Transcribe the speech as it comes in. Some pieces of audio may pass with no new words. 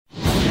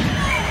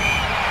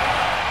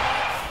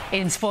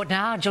In sport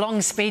now,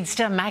 Geelong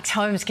speedster Max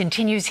Holmes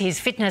continues his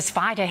fitness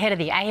fight ahead of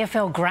the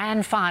AFL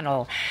Grand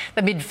Final.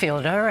 The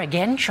midfielder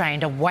again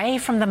trained away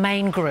from the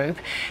main group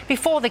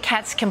before the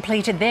Cats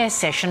completed their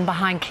session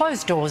behind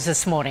closed doors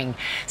this morning.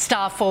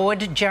 Star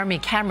forward Jeremy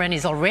Cameron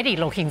is already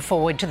looking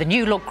forward to the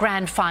New Look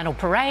Grand Final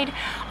parade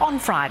on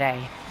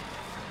Friday.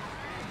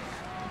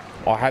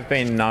 I have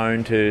been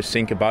known to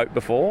sink a boat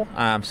before,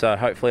 so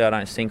hopefully I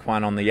don't sink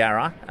one on the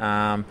Yarra.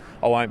 I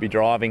won't be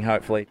driving,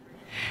 hopefully.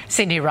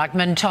 Sydney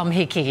ruckman Tom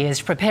Hickey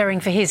is preparing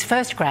for his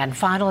first grand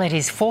final at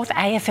his fourth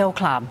AFL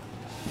club.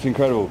 It's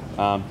incredible,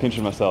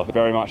 pinching myself.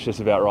 Very much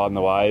just about riding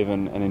the wave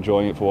and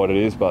enjoying it for what it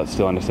is, but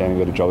still understanding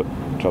that a job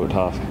at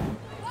task.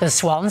 The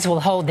Swans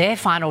will hold their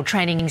final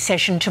training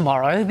session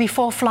tomorrow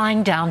before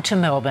flying down to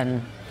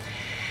Melbourne.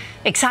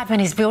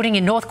 Excitement is building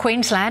in North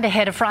Queensland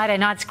ahead of Friday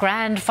night's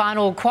grand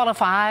final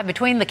qualifier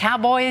between the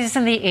Cowboys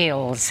and the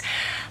Eels.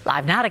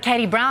 Live now to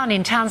Katie Brown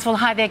in Townsville.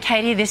 Hi there,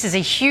 Katie. This is a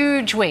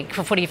huge week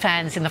for footy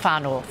fans in the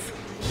far north.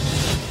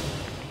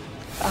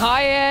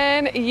 Hi,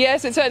 Anne.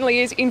 Yes, it certainly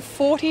is. In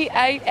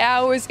 48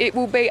 hours, it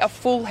will be a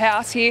full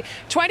house here.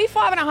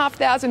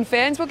 25,500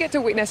 fans will get to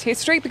witness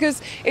history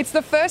because it's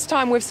the first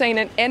time we've seen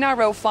an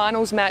NRL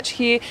finals match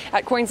here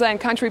at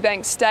Queensland Country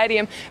Bank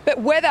Stadium. But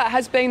weather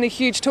has been the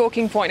huge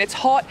talking point. It's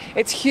hot,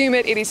 it's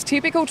humid, it is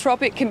typical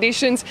tropic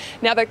conditions.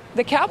 Now,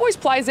 the Cowboys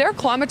players, they're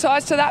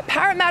acclimatised to that.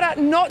 Parramatta,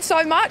 not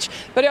so much.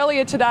 But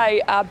earlier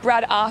today,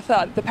 Brad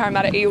Arthur, the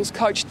Parramatta Eels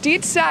coach,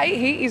 did say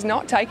he is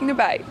not taking the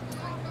bait.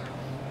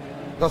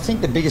 I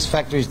think the biggest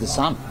factor is the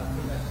sun,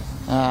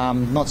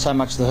 not so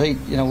much the heat.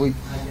 You know,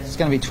 it's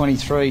going to be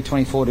 23,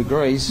 24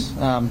 degrees.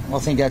 I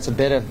think that's a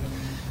better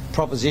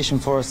proposition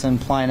for us than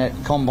playing at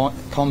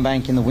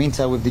CommBank in the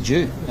winter with the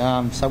dew.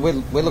 So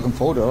we're looking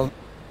forward to it.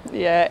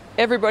 Yeah,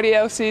 everybody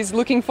else is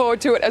looking forward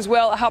to it as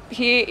well up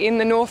here in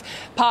the north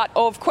part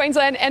of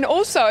Queensland. And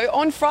also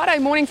on Friday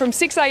morning from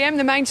 6 a.m,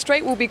 the main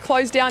street will be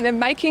closed down. They're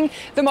making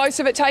the most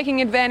of it, taking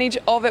advantage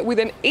of it with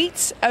an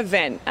Eats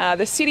event,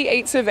 the City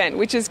Eats event,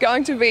 which is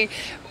going to be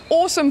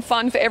awesome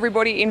fun for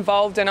everybody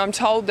involved. And I'm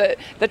told that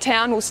the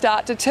town will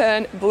start to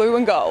turn blue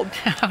and gold.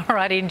 All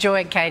right, enjoy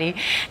it, Katie.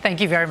 Thank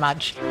you very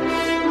much.